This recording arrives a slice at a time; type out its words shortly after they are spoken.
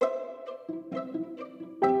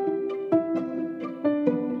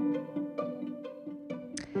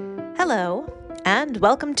Hello, and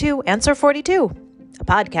welcome to Answer 42, a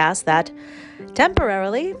podcast that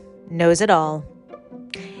temporarily knows it all.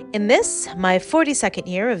 In this, my 42nd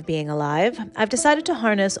year of being alive, I've decided to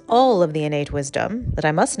harness all of the innate wisdom that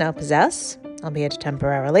I must now possess, albeit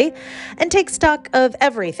temporarily, and take stock of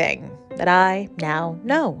everything that I now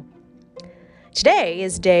know. Today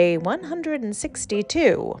is day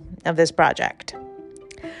 162 of this project.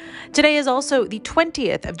 Today is also the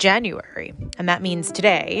 20th of January, and that means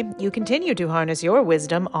today you continue to harness your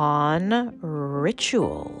wisdom on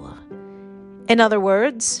ritual. In other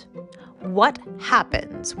words, what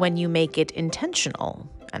happens when you make it intentional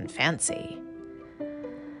and fancy?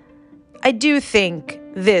 I do think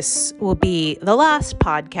this will be the last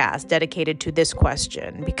podcast dedicated to this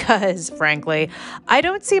question because, frankly, I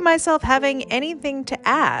don't see myself having anything to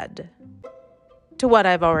add to what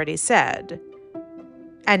I've already said.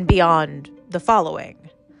 And beyond the following.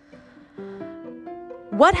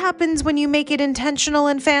 What happens when you make it intentional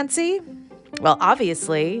and fancy? Well,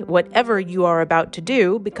 obviously, whatever you are about to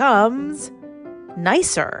do becomes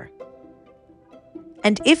nicer.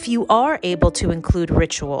 And if you are able to include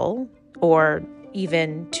ritual, or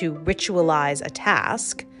even to ritualize a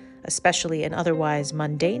task, especially an otherwise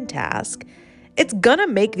mundane task, it's gonna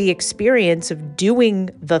make the experience of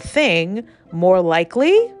doing the thing more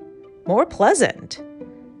likely, more pleasant.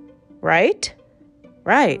 Right?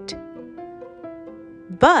 Right.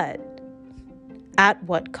 But at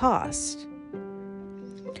what cost?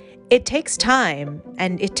 It takes time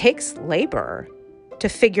and it takes labor to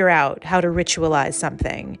figure out how to ritualize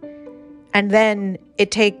something. And then it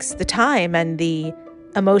takes the time and the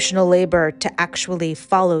emotional labor to actually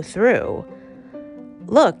follow through.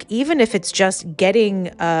 Look, even if it's just getting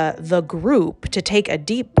the group to take a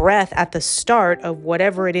deep breath at the start of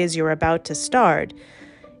whatever it is you're about to start,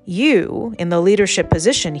 you, in the leadership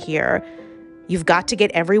position here, you've got to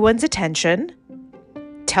get everyone's attention,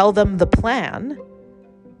 tell them the plan,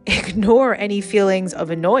 ignore any feelings of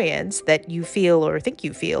annoyance that you feel or think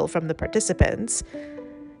you feel from the participants,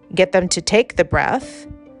 get them to take the breath,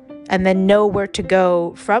 and then know where to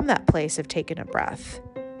go from that place of taking a breath.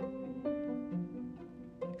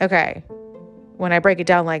 Okay, when I break it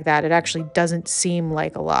down like that, it actually doesn't seem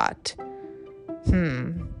like a lot.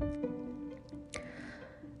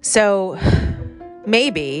 So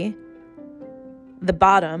maybe the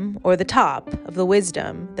bottom or the top of the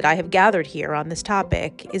wisdom that I have gathered here on this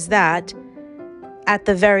topic is that, at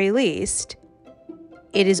the very least,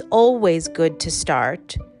 it is always good to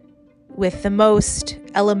start with the most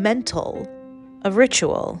elemental of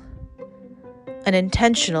ritual, an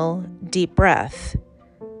intentional deep breath.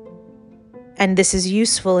 And this is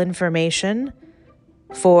useful information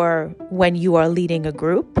for when you are leading a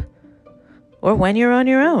group, or when you're on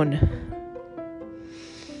your own.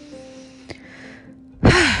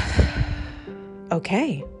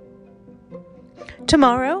 Okay.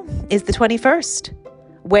 Tomorrow is the 21st,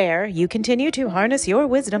 where you continue to harness your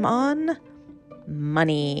wisdom on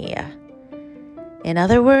money. In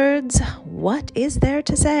other words, what is there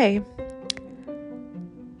to say?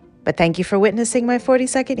 But thank you for witnessing my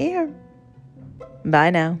 42nd year.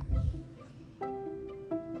 Bye now.